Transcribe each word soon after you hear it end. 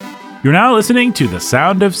You're now listening to The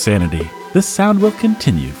Sound of Sanity. This sound will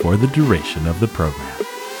continue for the duration of the program.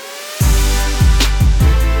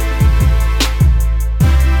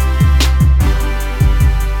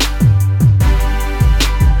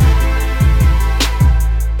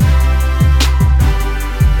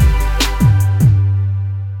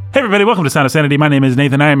 Hey everybody, welcome to Sound of Sanity. My name is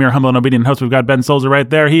Nathan. I am your humble and obedient host. We've got Ben Solzer right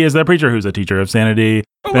there. He is the preacher who's a teacher of sanity.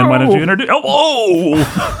 Hello. Ben, why don't you introduce... Oh,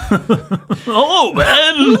 hello,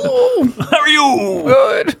 Ben. Hello. How are you?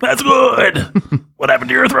 Good. That's good. What happened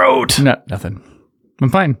to your throat? Nothing.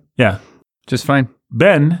 I'm fine. Yeah. Just fine.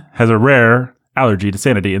 Ben has a rare allergy to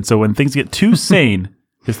sanity, and so when things get too sane,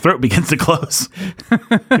 his throat begins to close.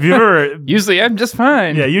 If you ever... Usually I'm just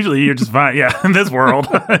fine. Yeah, usually you're just fine. Yeah, in this world.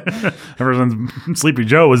 Ever since Sleepy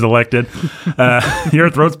Joe was elected,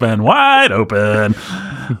 your throat's been wide open.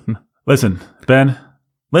 Listen, Ben.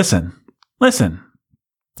 Listen.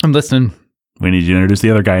 I'm listening. We need you to introduce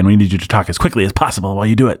the other guy, and we need you to talk as quickly as possible while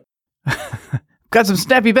you do it. Got some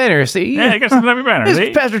snappy banners, see? Yeah, I got some snappy banners, This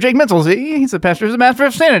see? is Pastor Jake Menzel, see? He's the pastor who's the master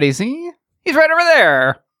of sanity, see? He's right over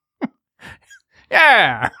there.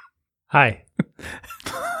 Yeah. Hi.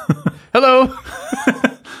 Hello.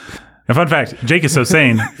 A fun fact, Jake is so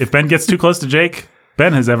sane. If Ben gets too close to Jake,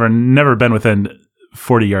 Ben has never been within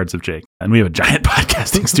 40 yards of Jake. And we have a giant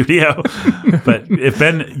podcasting studio. But if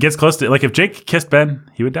Ben gets close to, like if Jake kissed Ben,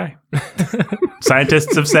 he would die.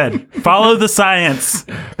 Scientists have said, follow the science.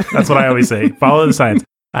 That's what I always say. Follow the science.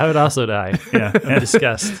 I would also die. Yeah. Of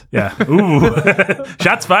disgust. Yeah. Ooh.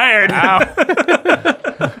 Shots fired. Ow.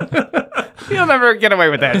 You'll never get away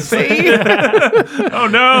with that, see? Oh,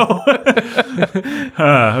 no.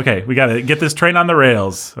 Okay, we got to get this train on the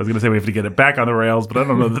rails. I was going to say we have to get it back on the rails, but I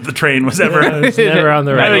don't know that the train was ever... It's never on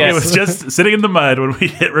the I think rails. it was just sitting in the mud when we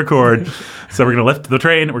hit record. So we're going to lift the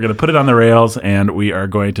train, we're going to put it on the rails, and we are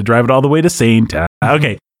going to drive it all the way to Sane Town.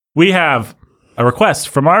 Okay, we have a request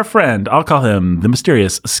from our friend. I'll call him the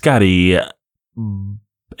mysterious Scotty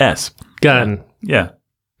S. Gun. Yeah.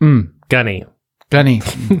 Gunny. Gunny.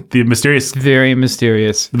 The mysterious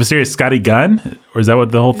Scotty Gun? Or is that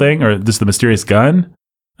what the whole thing? Or just the mysterious gun?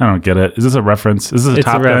 I don't get it. Is this a reference? Is this a It's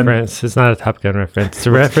Top a Gun? reference. It's not a Top Gun reference. It's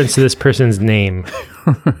a reference to this person's name.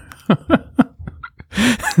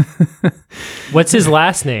 What's his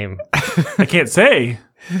last name? I can't say.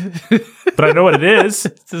 But I know what it is.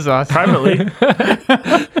 This is awesome. Privately.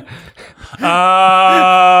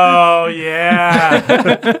 Oh, yeah.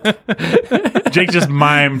 Jake just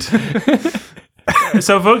mimed.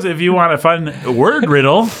 So, folks, if you want a fun word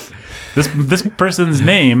riddle, this person's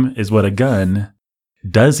name is what a gun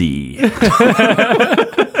does-y.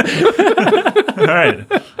 All right.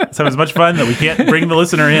 Let's have as much fun that we can't bring the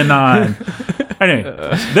listener in on. Anyway,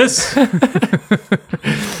 this...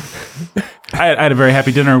 I had a very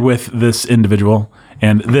happy dinner with this individual,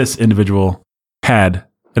 and this individual had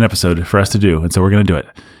an episode for us to do, and so we're going to do it.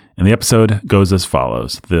 And the episode goes as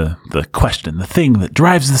follows. The question, the thing that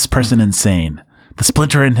drives this person insane, the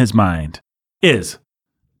splinter in his mind, is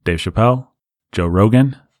Dave Chappelle, Joe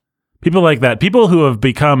Rogan, people like that, people who have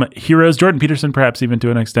become heroes, Jordan Peterson perhaps even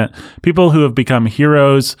to an extent, people who have become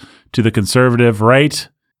heroes to the conservative right,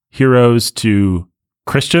 heroes to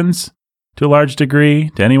Christians, to a large degree,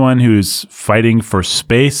 to anyone who's fighting for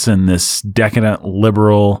space in this decadent,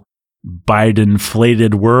 liberal,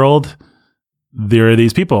 Biden-flated world. There are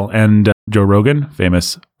these people. And Joe Rogan,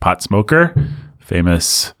 famous pot smoker,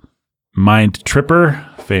 famous mind tripper,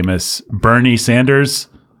 famous Bernie Sanders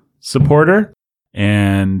supporter.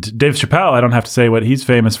 And Dave Chappelle, I don't have to say what he's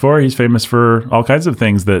famous for. He's famous for all kinds of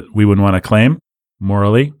things that we wouldn't want to claim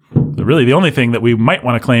morally. But really, the only thing that we might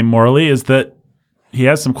want to claim morally is that he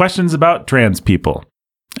has some questions about trans people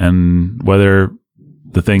and whether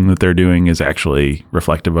the thing that they're doing is actually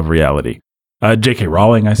reflective of reality. J.K.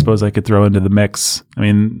 Rowling, I suppose I could throw into the mix. I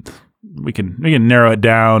mean, we can narrow it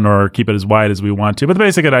down or keep it as wide as we want to. But the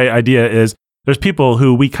basic idea is there's people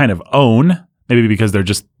who we kind of own, maybe because they're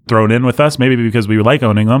just thrown in with us, maybe because we like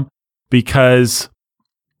owning them, because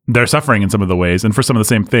they're suffering in some of the ways and for some of the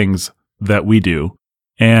same things that we do.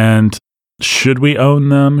 And should we own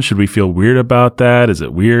them? Should we feel weird about that? Is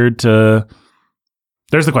it weird to...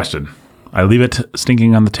 There's the question. I leave it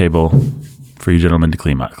stinking on the table for you gentlemen to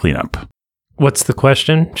clean up. What's the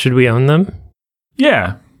question? Should we own them?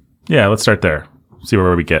 Yeah, let's start there. See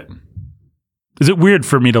where we get. Is it weird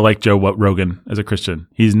for me to like Joe Rogan as a Christian?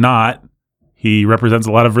 He's not. He represents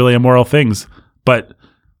a lot of really immoral things. But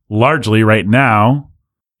largely right now,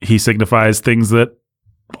 he signifies things that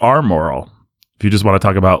are moral. If you just want to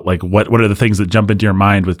talk about like what are the things that jump into your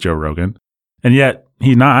mind with Joe Rogan. And yet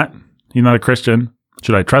he's not a Christian.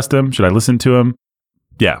 Should I trust him? Should I listen to him?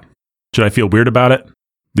 Yeah. Should I feel weird about it?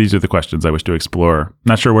 these are the questions I wish to explore.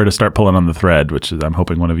 Not sure where to start pulling on the thread, which is, I'm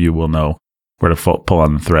hoping one of you will know where to pull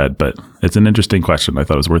on the thread, but it's an interesting question. I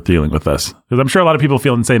thought it was worth dealing with this because I'm sure a lot of people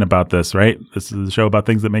feel insane about this, right? This is a show about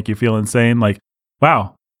things that make you feel insane. Like,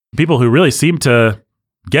 wow, people who really seem to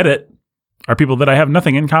get it are people that I have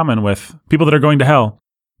nothing in common with, people that are going to hell,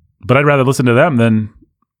 but I'd rather listen to them than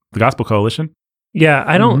the Gospel Coalition. Yeah,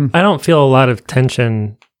 I don't feel a lot of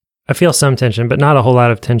tension. I feel some tension, but not a whole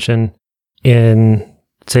lot of tension in,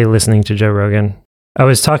 say, listening to Joe Rogan. I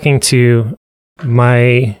was talking to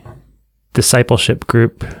my discipleship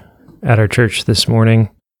group at our church this morning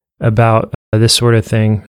about this sort of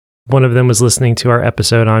thing. One of them was listening to our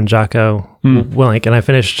episode on Jocko Willink, and I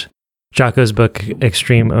finished Jocko's book,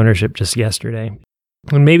 Extreme Ownership, just yesterday.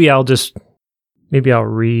 And maybe I'll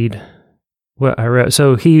read what I wrote.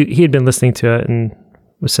 So he had been listening to it and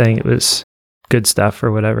was saying it was good stuff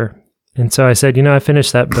or whatever. And so I said, I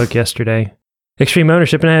finished that book yesterday, Extreme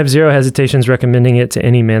Ownership, and I have zero hesitations recommending it to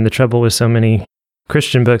any man. The trouble with so many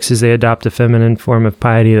Christian books is they adopt a feminine form of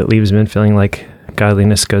piety that leaves men feeling like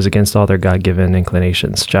godliness goes against all their God-given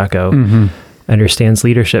inclinations. Jocko understands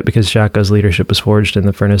leadership because Jocko's leadership was forged in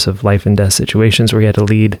the furnace of life and death situations where he had to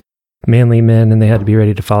lead manly men and they had to be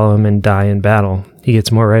ready to follow him and die in battle. He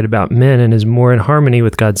gets more right about men and is more in harmony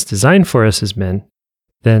with God's design for us as men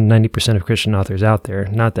than 90% of Christian authors out there.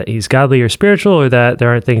 Not that he's godly or spiritual or that there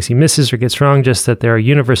aren't things he misses or gets wrong, just that there are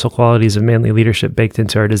universal qualities of manly leadership baked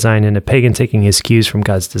into our design, and a pagan taking his cues from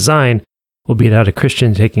God's design will beat out a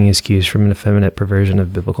Christian taking his cues from an effeminate perversion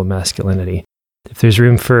of biblical masculinity. If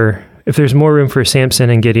there's more room for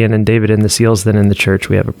Samson and Gideon and David and the SEALs than in the church,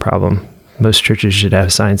 we have a problem. Most churches should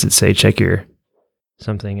have signs that say, check your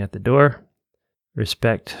something at the door.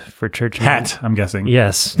 Respect for church. Hat, I'm guessing.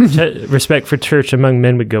 Yes. Respect for church among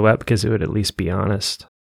men would go up because it would at least be honest.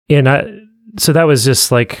 And so that was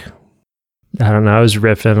just like, I don't know, I was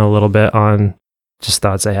riffing a little bit on just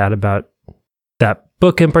thoughts I had about that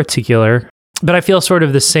book in particular. But I feel sort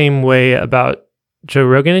of the same way about Joe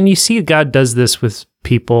Rogan. And you see God does this with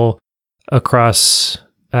people across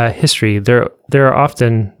history. There are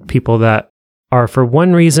often people that are, for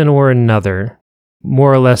one reason or another,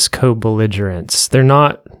 more or less co-belligerents. They're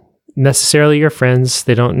not necessarily your friends.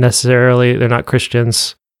 They're not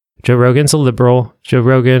Christians. Joe Rogan's a liberal. Joe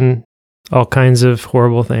Rogan, all kinds of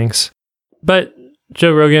horrible things. But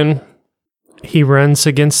Joe Rogan, he runs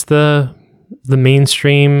against the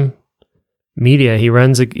mainstream media. He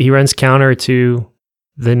runs counter to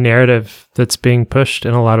the narrative that's being pushed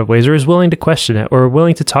in a lot of ways, or is willing to question it, or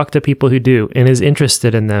willing to talk to people who do, and is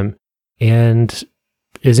interested in them, and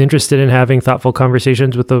is interested in having thoughtful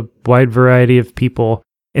conversations with a wide variety of people.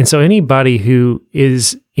 And so anybody who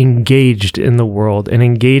is engaged in the world and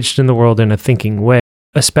engaged in the world in a thinking way,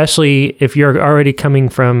 especially if you're already coming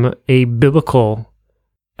from a biblical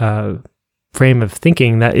frame of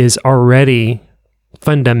thinking that is already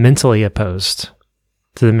fundamentally opposed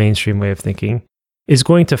to the mainstream way of thinking, is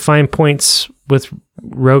going to find points with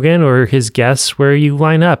Rogan or his guests where you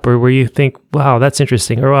line up or where you think, wow, that's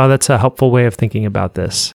interesting, or wow, that's a helpful way of thinking about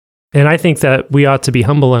this. And I think that we ought to be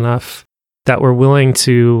humble enough that we're willing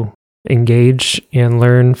to engage and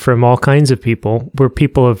learn from all kinds of people. We're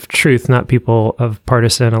people of truth, not people of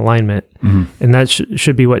partisan alignment. Mm-hmm. And that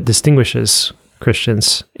should be what distinguishes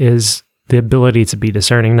Christians, is the ability to be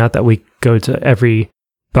discerning, not that we go to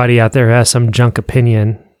everybody out there who has some junk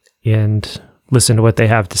opinion and listen to what they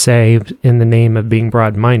have to say in the name of being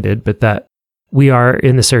broad-minded, but that we are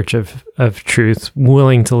in the search of truth,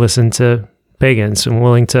 willing to listen to pagans and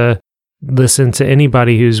willing to listen to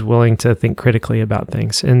anybody who's willing to think critically about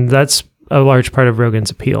things. And that's a large part of Rogan's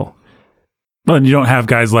appeal. Well, and you don't have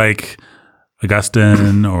guys like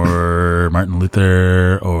Augustine or Martin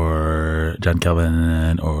Luther or John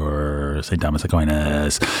Calvin or St. Thomas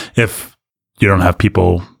Aquinas if you don't have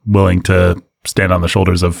people willing to stand on the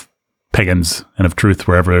shoulders of pagans and of truth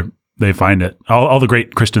wherever they find it. All the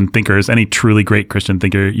great Christian thinkers, any truly great Christian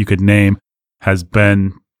thinker you could name, has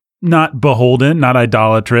been not beholden, not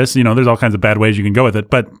idolatrous. There's all kinds of bad ways you can go with it,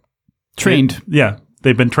 but trained.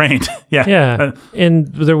 They've been trained. Yeah. And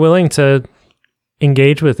they're willing to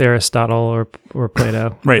engage with Aristotle or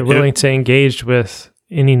Plato. Right. They're willing to engage with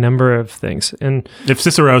any number of things. And if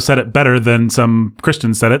Cicero said it better than some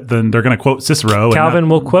Christians said it, then they're going to quote Cicero. Calvin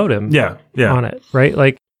will quote him on it, right?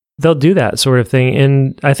 Like, they'll do that sort of thing.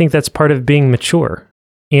 And I think that's part of being mature.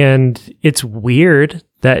 And it's weird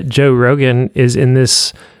that Joe Rogan is in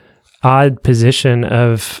this odd position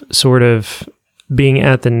of sort of being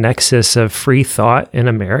at the nexus of free thought in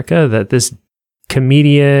America, that this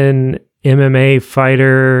comedian, MMA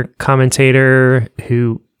fighter, commentator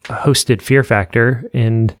who hosted Fear Factor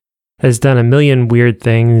and has done a million weird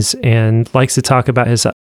things and likes to talk about his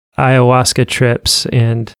ayahuasca trips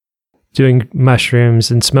and doing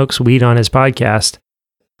mushrooms and smokes weed on his podcast.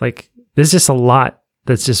 Like, there's just a lot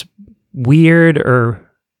that's just weird or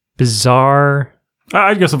bizarre.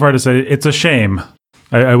 I'd go so far to say it's a shame.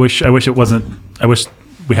 I wish it wasn't. I wish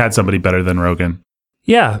we had somebody better than Rogan.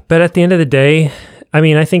 Yeah, but at the end of the day, I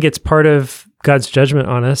mean, I think it's part of God's judgment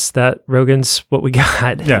on us that Rogan's what we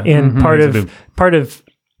got. Yeah. And part of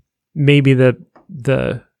maybe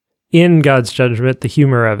the in God's judgment, the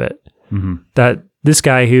humor of it. That this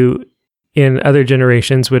guy who in other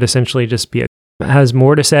generations would essentially just has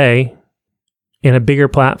more to say in a bigger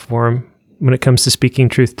platform when it comes to speaking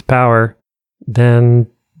truth to power than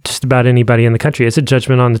just about anybody in the country. It's a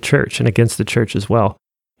judgment on the church and against the church as well.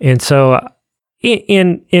 And so,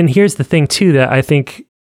 and here's the thing too, that I think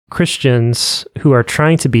Christians who are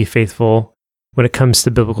trying to be faithful when it comes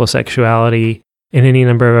to biblical sexuality and any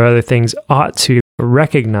number of other things ought to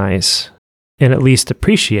recognize and at least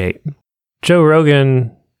appreciate. Joe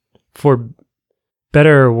Rogan, for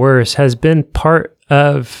better or worse, has been part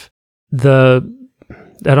of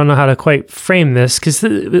I don't know how to quite frame this, because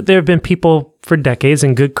there have been people for decades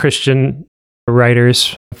and good Christian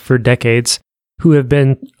writers for decades who have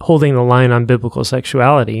been holding the line on biblical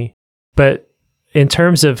sexuality. But in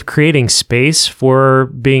terms of creating space for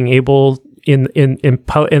being able in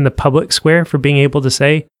the public square, for being able to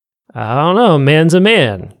say, I don't know, man's a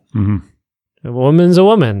man, a woman's a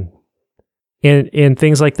woman, and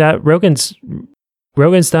things like that, Rogan's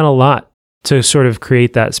done a lot to sort of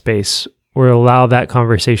create that space or allow that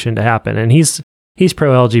conversation to happen. And he's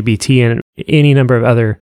pro-LGBT and any number of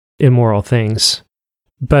other immoral things.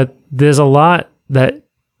 But there's a lot that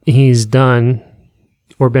he's done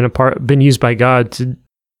or been used by God to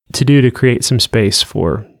do to create some space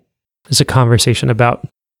for just a conversation about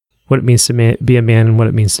what it means to be a man and what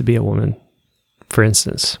it means to be a woman, for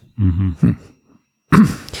instance.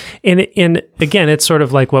 And again, it's sort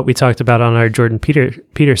of like what we talked about on our Jordan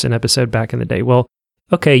Peterson episode back in the day. Well,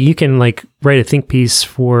 okay, you can like write a think piece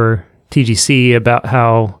for TGC about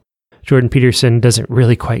how Jordan Peterson doesn't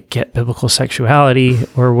really quite get biblical sexuality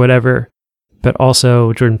or whatever, but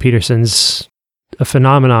also Jordan Peterson's a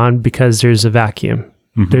phenomenon because there's a vacuum,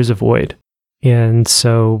 there's a void. And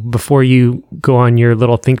so before you go on your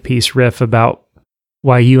little think piece riff about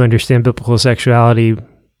why you understand biblical sexuality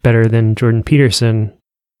better than Jordan Peterson,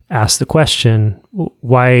 ask the question,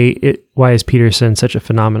 why is Peterson such a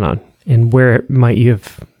phenomenon? And where might you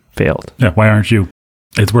have failed? Yeah, why aren't you?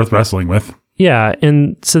 It's worth wrestling with. Yeah,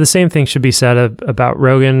 and so the same thing should be said about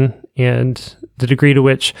Rogan and the degree to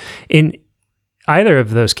which, in either of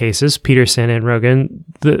those cases, Peterson and Rogan,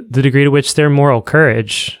 the degree to which their moral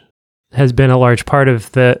courage has been a large part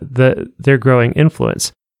of their growing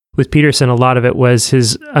influence. With Peterson, a lot of it was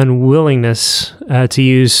his unwillingness to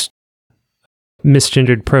use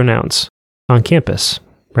misgendered pronouns on campus.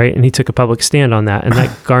 Right. And he took a public stand on that. And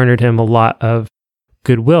that garnered him a lot of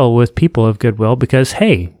goodwill with people of goodwill because,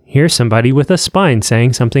 hey, here's somebody with a spine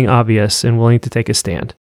saying something obvious and willing to take a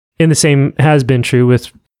stand. And the same has been true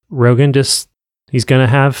with Rogan. Just he's going to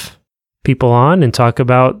have people on and talk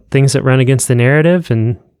about things that run against the narrative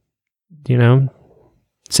and,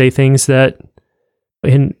 say things that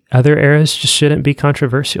in other eras just shouldn't be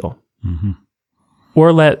controversial.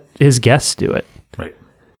 Or let his guests do it. Right.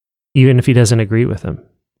 Even if he doesn't agree with them.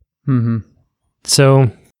 So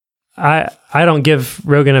I don't give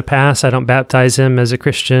Rogan a pass. I don't baptize him as a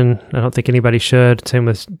Christian. I don't think anybody should. Same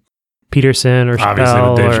with Peterson or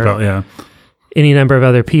Chappelle or any number of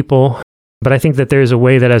other people. But I think that there's a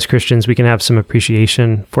way that as Christians we can have some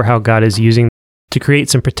appreciation for how God is using to create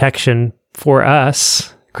some protection for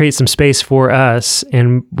us, create some space for us,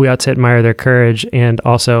 and we ought to admire their courage and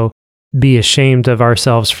also be ashamed of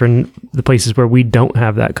ourselves for the places where we don't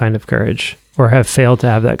have that kind of courage or have failed to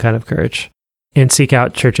have that kind of courage, and seek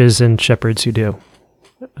out churches and shepherds who do.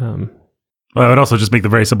 Well, I would also just make the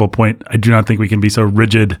very simple point. I do not think we can be so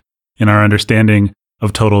rigid in our understanding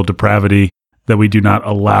of total depravity that we do not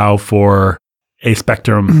allow for a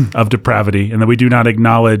spectrum of depravity and that we do not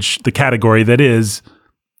acknowledge the category that is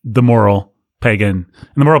the moral pagan.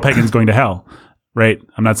 And the moral pagan is going to hell, right?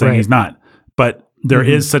 I'm not saying he's not, but there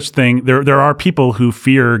is such thing. There are people who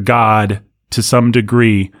fear God to some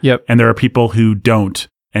degree, and there are people who don't.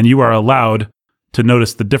 And you are allowed to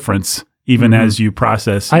notice the difference even as you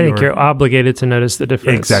process. I think you're obligated to notice the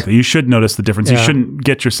difference. Exactly. You should notice the difference. You shouldn't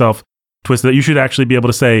get yourself twisted. You should actually be able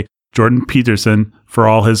to say, Jordan Peterson, for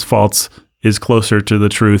all his faults, is closer to the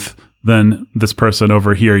truth than this person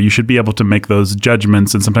over here. You should be able to make those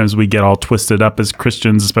judgments. And sometimes we get all twisted up as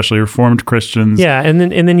Christians, especially Reformed Christians. Yeah. And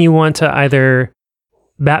then you want to either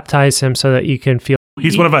baptize him so that you can feel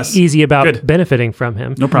He's one of us. easy about Good. benefiting from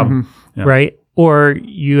him. No problem. Yeah. Right? Or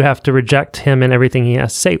you have to reject him and everything he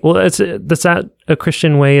has to say. Well, that's not a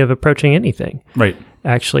Christian way of approaching anything. Right.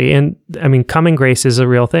 Actually. And I mean, common grace is a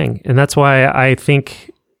real thing. And that's why I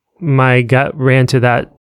think my gut ran to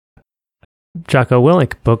that Jocko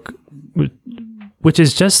Willink book, which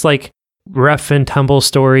is just like rough and tumble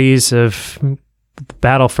stories of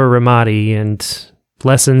battle for Ramadi and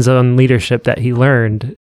lessons on leadership that he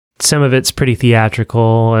learned. Some of it's pretty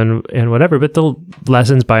theatrical and whatever, but the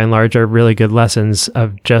lessons by and large are really good lessons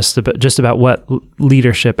of just about what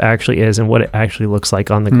leadership actually is and what it actually looks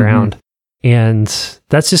like on the ground. And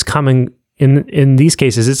that's just common in these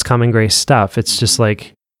cases, it's common grace stuff. It's just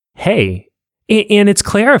like, hey, and it's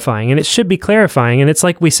clarifying, and it should be clarifying. And it's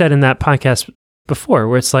like we said in that podcast before,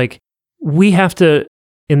 where it's like, we have to,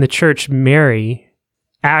 in the church, marry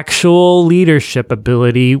actual leadership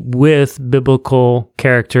ability with biblical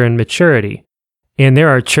character and maturity. And there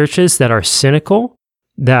are churches that are cynical,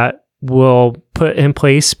 that will put in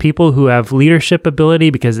place people who have leadership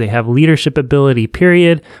ability because they have leadership ability,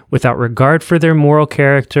 period, without regard for their moral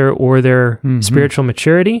character or their spiritual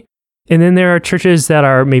maturity. And then there are churches that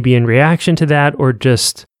are maybe in reaction to that or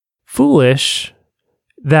just foolish,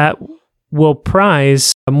 that will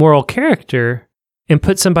prize a moral character and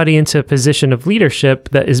put somebody into a position of leadership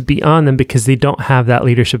that is beyond them because they don't have that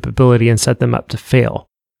leadership ability and set them up to fail,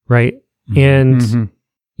 right? And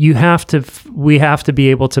we have to be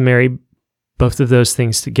able to marry both of those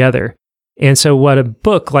things together. And so what a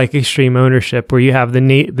book like Extreme Ownership, where you have the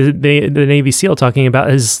Navy SEAL talking about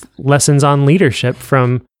his lessons on leadership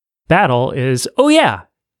from battle, is, oh yeah,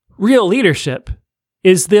 real leadership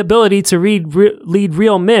is the ability to lead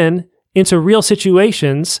real men into real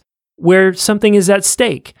situations where something is at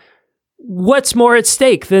stake. What's more at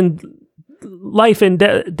stake than life and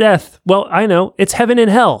death? Well, I know, it's heaven and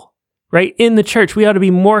hell, right? In the church, we ought to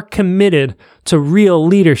be more committed to real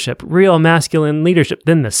leadership, real masculine leadership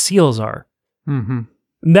than the SEALs are.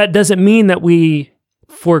 That doesn't mean that we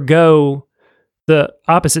forego the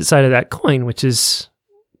opposite side of that coin, which is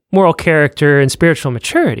moral character and spiritual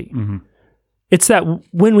maturity. It's that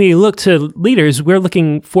when we look to leaders, we're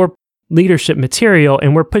looking for leadership material,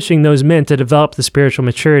 and we're pushing those men to develop the spiritual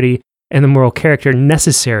maturity and the moral character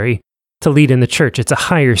necessary to lead in the church. It's a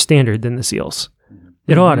higher standard than the SEALs.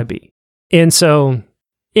 It ought to be. And so,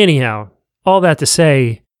 anyhow, all that to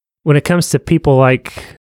say, when it comes to people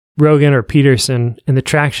like Rogan or Peterson and the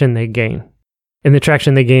traction they gain, and the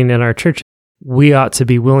traction they gain in our church, we ought to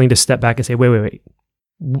be willing to step back and say, wait.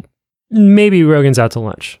 Maybe Rogan's out to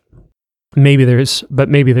lunch. Maybe there's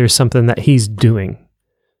something that he's doing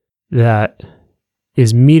that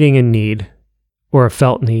is meeting a need or a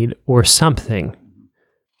felt need or something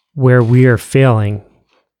where we are failing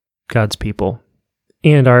God's people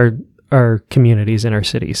and our communities and our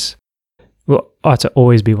cities. We ought to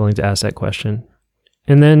always be willing to ask that question,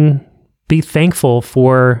 and then be thankful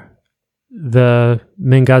for the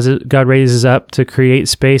men God raises up to create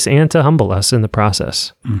space and to humble us in the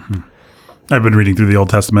process. I've been reading through the Old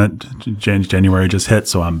Testament. January just hit,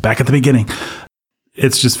 so I'm back at the beginning.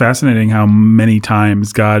 It's just fascinating how many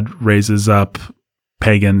times God raises up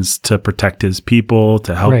pagans to protect his people,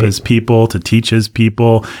 to help his people, to teach his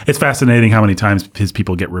people. It's fascinating how many times his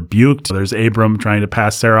people get rebuked. There's Abram trying to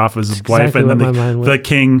pass Sarah off as his wife, and then the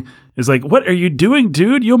king is like, "What are you doing,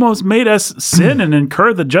 dude? You almost made us sin and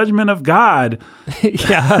incur the judgment of God."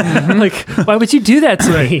 Like, why would you do that to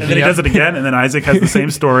me? And then he does it again, and then Isaac has the same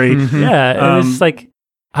story. Yeah, and it's like,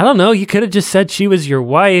 I don't know, you could have just said she was your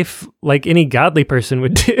wife, like any godly person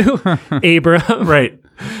would do, Abram. Right.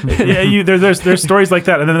 Yeah, there's stories like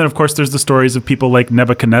that. And then, of course, there's the stories of people like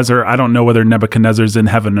Nebuchadnezzar. I don't know whether Nebuchadnezzar's in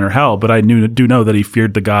heaven or hell, but I do know that he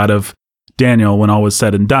feared the God of Daniel when all was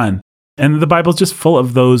said and done. And the Bible's just full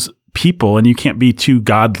of those people, and you can't be too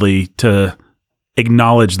godly to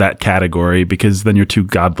acknowledge that category, because then you're too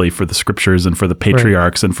godly for the scriptures and for the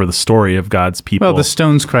patriarchs and for the story of God's people. Well, the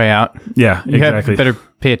stones cry out. Yeah, exactly. You better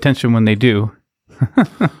pay attention when they do.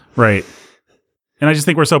 Right. And I just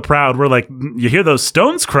think we're so proud. We're like, you hear those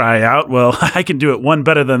stones cry out? Well, I can do it one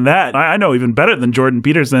better than that. I know even better than Jordan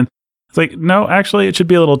Peterson. It's like, no, actually, it should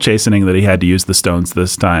be a little chastening that he had to use the stones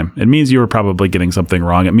this time. It means you were probably getting something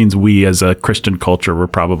wrong. It means we as a Christian culture were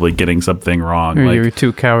probably getting something wrong. Or you were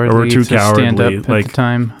too cowardly to stand up at the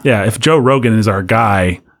time. Yeah, if Joe Rogan is our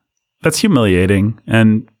guy, that's humiliating.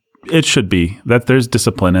 And it should be. That there's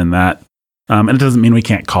discipline in that. And it doesn't mean we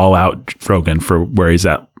can't call out Rogan for where he's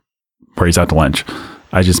out to lunch.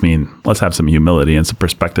 I just mean, let's have some humility and some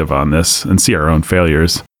perspective on this and see our own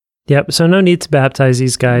failures. Yep. So no need to baptize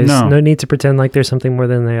these guys. No need to pretend like there's something more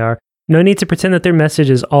than they are. No need to pretend that their message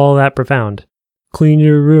is all that profound. Clean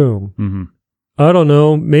your room. Mm-hmm. I don't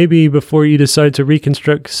know. Maybe before you decide to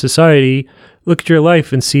reconstruct society, look at your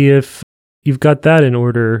life and see if you've got that in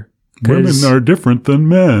order. Women are different than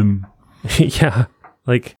men. Yeah.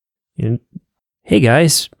 Like, hey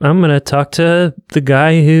guys, I'm going to talk to the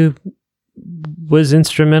guy who was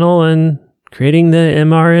instrumental in creating the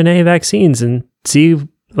mRNA vaccines and see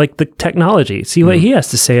like the technology, see what he has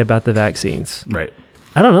to say about the vaccines. Right.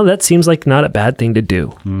 I don't know. That seems like not a bad thing to do.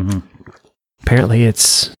 Mm-hmm. Apparently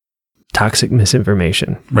it's toxic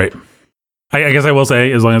misinformation. Right. I guess I will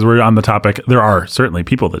say, as long as we're on the topic, there are certainly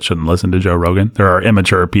people that shouldn't listen to Joe Rogan. There are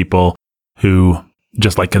immature people who,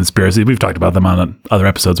 just like conspiracy, we've talked about them on other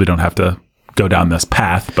episodes. We don't have to go down this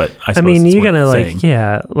path, but I mean, you're going to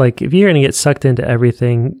like if you're going to get sucked into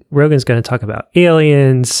everything, Rogan's going to talk about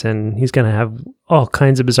aliens and he's going to have all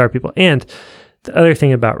kinds of bizarre people. And the other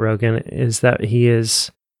thing about Rogan is that he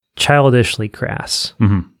is childishly crass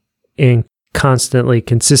and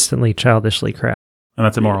consistently childishly crass. And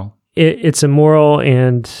that's immoral. It's immoral,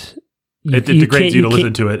 and it degrades you to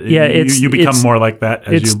listen to it. Yeah, you become more like that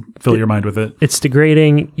as you fill your mind with it. It's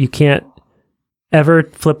degrading. You can't ever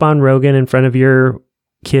flip on Rogan in front of your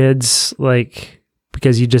kids, like,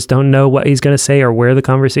 because you just don't know what he's going to say or where the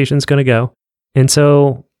conversation's going to go. And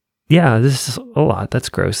so, yeah, this is a lot. That's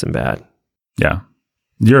gross and bad. Yeah.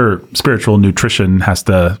 Your spiritual nutrition has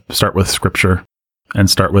to start with scripture. And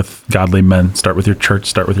start with godly men, start with your church,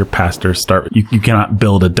 start with your pastor, you cannot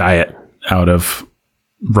build a diet out of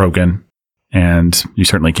Rogan, and you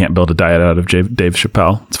certainly can't build a diet out of Dave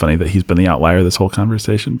Chappelle. It's funny that he's been the outlier this whole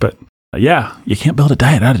conversation, but yeah, you can't build a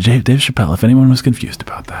diet out of Dave Chappelle, if anyone was confused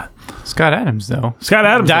about that. Scott Adams, though. Scott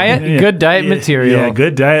Adams. Good diet material. Yeah,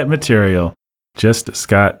 good diet material. Just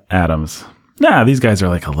Scott Adams. Nah, these guys are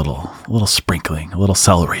like a little sprinkling, a little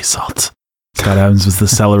celery salt. Scott Adams was the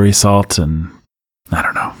celery salt, and I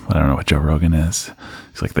don't know what Joe Rogan is.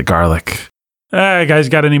 He's like the garlic. Guys,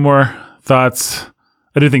 got any more thoughts?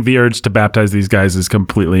 I do think the urge to baptize these guys is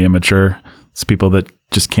completely immature. It's people that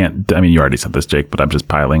just can't, I mean, you already said this, Jake, but I'm just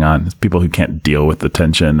piling on. It's people who can't deal with the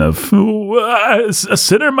tension of, a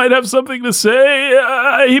sinner might have something to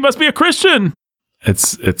say. He must be a Christian.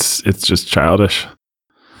 It's just childish.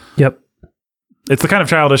 Yep. It's the kind of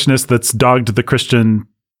childishness that's dogged the Christian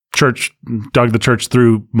church, dogged the church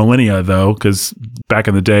through millennia, though, because back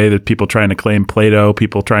in the day, that people trying to claim Plato,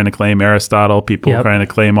 people trying to claim Aristotle, people trying to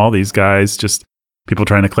claim all these guys, just people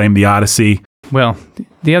trying to claim the Odyssey. Well,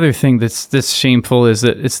 the other thing that's shameful is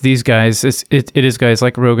that it's these guys, it is guys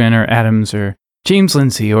like Rogan or Adams or James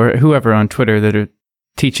Lindsay or whoever on Twitter that are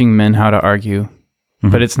teaching men how to argue. Mm-hmm.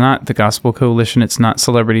 But it's not the Gospel Coalition, it's not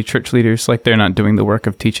celebrity church leaders. Like, they're not doing the work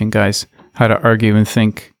of teaching guys how to argue and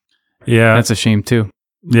think. Yeah. That's a shame, too.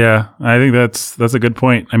 Yeah, I think that's a good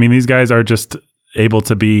point. I mean, these guys are just able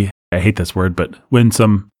to be, I hate this word, but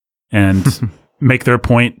winsome and make their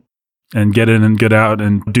point and get in and get out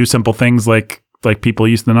and do simple things like people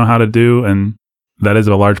used to know how to do. And that is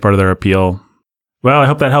a large part of their appeal. Well, I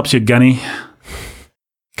hope that helps you, Gunny.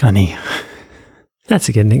 Gunny. That's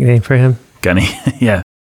a good nickname for him. Gunny. Yeah.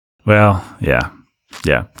 Well, yeah.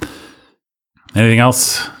 Yeah. Anything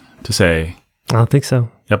else to say? I don't think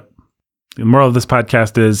so. Yep. The moral of this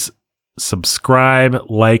podcast is subscribe,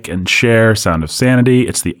 like, and share Sound of Sanity.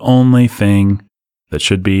 It's the only thing that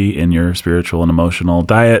should be in your spiritual and emotional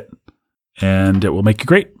diet, and it will make you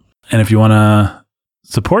great. And if you want to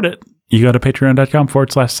support it, you go to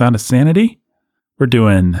patreon.com/Sound of Sanity. We're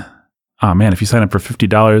doing, oh man, if you sign up for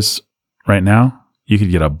 $50 right now, you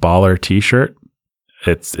could get a baller t-shirt.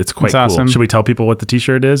 It's quite cool. Awesome. Should we tell people what the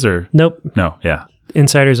t-shirt is, or? Nope. No, yeah.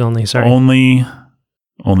 Insiders only, sorry.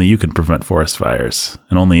 Only you can prevent forest fires,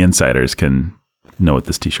 and only insiders can know what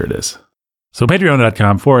this t-shirt is. So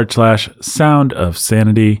patreon.com/Sound of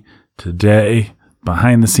Sanity. Today,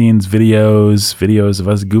 behind the scenes videos of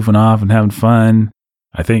us goofing off and having fun.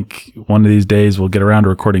 I think one of these days we'll get around to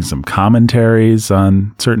recording some commentaries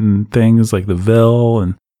on certain things like the Ville,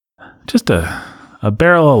 and just a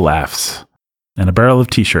barrel of laughs and a barrel of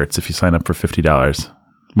t-shirts. If you sign up for $50,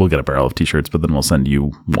 we'll get a barrel of t-shirts, but then we'll send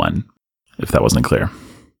you one, if that wasn't clear.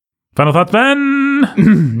 Final thoughts,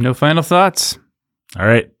 Ben? No final thoughts. All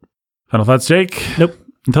right. Final thoughts, Jake? Nope.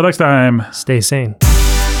 Until next time. Stay sane.